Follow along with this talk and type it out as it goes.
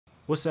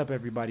What's up,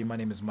 everybody? My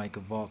name is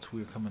Micah Vaultz.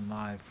 We are coming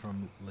live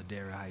from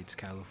Ladera Heights,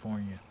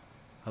 California.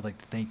 I'd like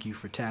to thank you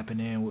for tapping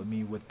in with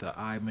me with the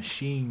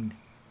Imaschine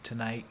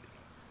tonight.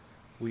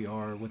 We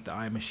are with the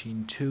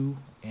Imaschine 2,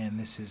 and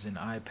this is an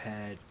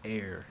iPad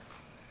Air.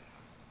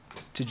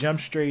 To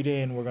jump straight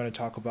in, we're going to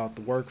talk about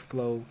the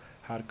workflow,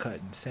 how to cut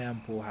and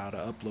sample, how to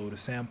upload a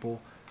sample,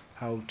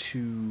 how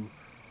to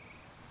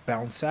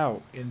bounce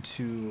out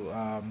into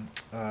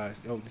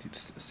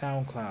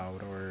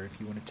SoundCloud, or if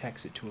you want to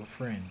text it to a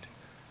friend.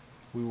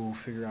 We will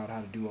figure out how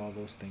to do all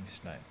those things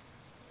tonight.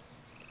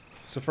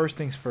 So first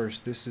things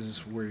first, this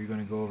is where you're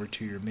going to go over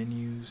to your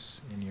menus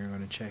and you're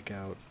going to check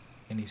out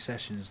any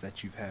sessions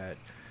that you've had.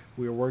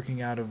 We are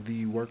working out of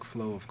the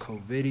workflow of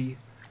COVIDi,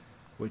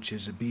 which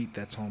is a beat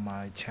that's on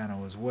my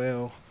channel as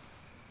well.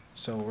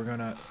 So we're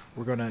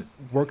gonna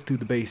work through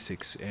the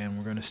basics, and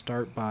we're gonna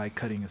start by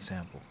cutting a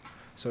sample.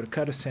 So to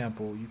cut a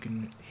sample, you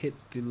can hit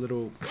the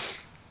little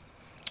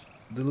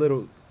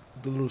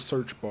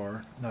search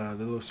bar, the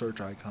little search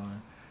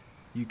icon.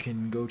 You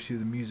can go to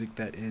the music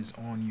that is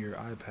on your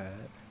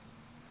iPad.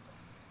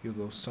 You'll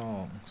go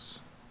songs,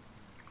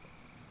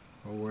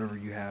 or wherever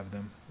you have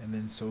them. And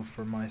then so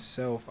for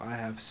myself, I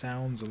have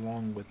sounds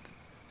along with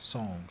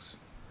songs.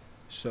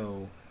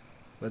 So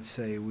let's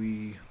say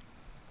we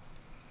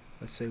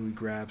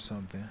grab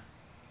something.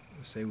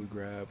 Let's say we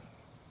grab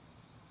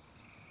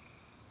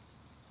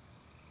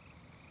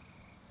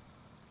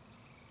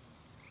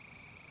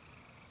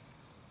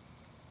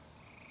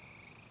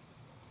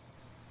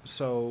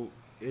so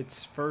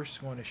it's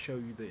first going to show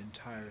you the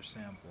entire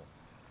sample,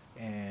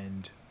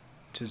 and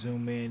to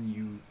zoom in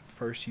you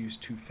first use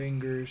two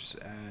fingers,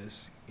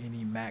 as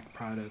any Mac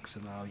products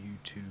allow you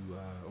to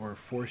or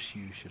force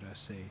you, should I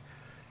say,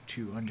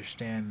 to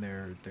understand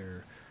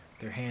their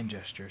hand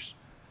gestures.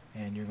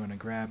 And you're going to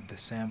grab the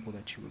sample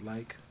that you would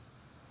like.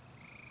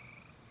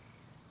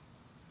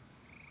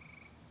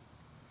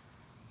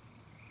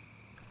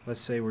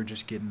 Let's say we're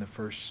just getting the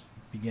first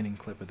beginning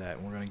clip of that,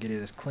 and we're going to get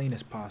it as clean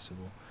as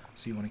possible.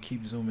 So you want to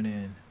keep zooming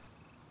in.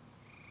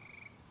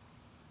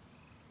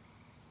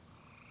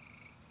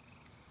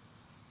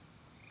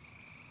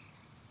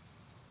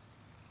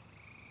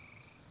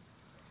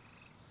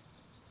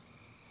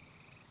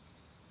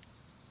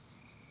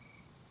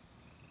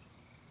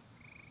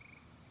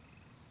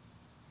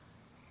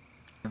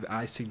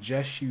 I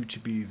suggest you to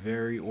be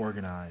very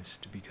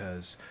organized,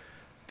 because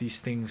these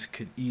things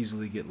could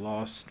easily get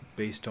lost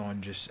based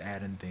on just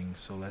adding things.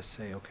 So let's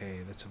say,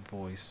 okay, that's a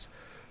voice.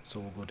 So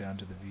we'll go down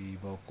to the V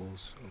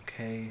vocals.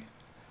 Okay,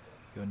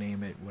 you'll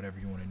name it whatever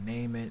you want to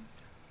name it.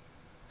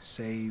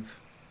 Save,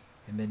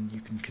 and then you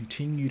can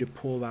continue to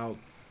pull out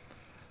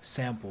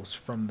samples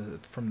from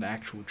the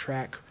actual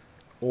track,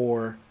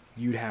 or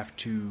you'd have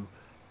to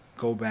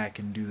go back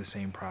and do the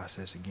same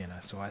process again.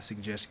 So I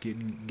suggest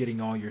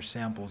getting all your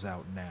samples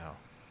out now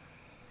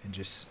and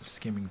just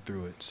skimming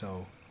through it.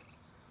 So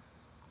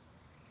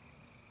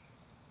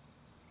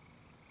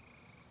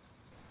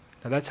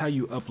now that's how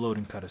you upload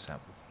and cut a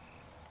sample.